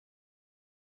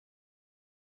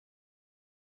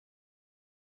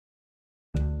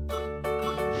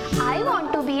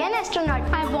astronaut.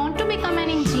 I want to become an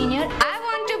engineer. I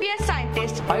want to be a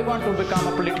scientist. I want to become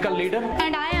a political leader.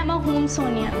 And I am a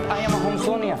Holmesonian. I am a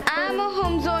Holmesonian. I am a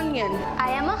Holmesonian. I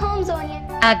am a Holmesonian.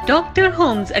 At Dr.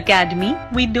 Holmes Academy,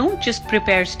 we don't just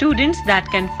prepare students that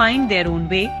can find their own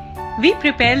way. We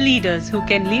prepare leaders who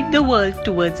can lead the world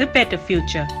towards a better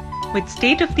future. With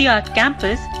state-of-the-art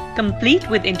campus, complete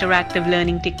with interactive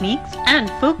learning techniques and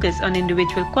focus on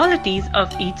individual qualities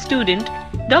of each student,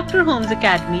 Dr. Holmes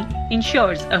Academy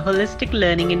ensures a holistic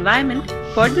learning environment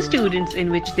for the students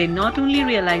in which they not only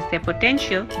realize their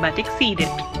potential but exceed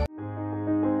it.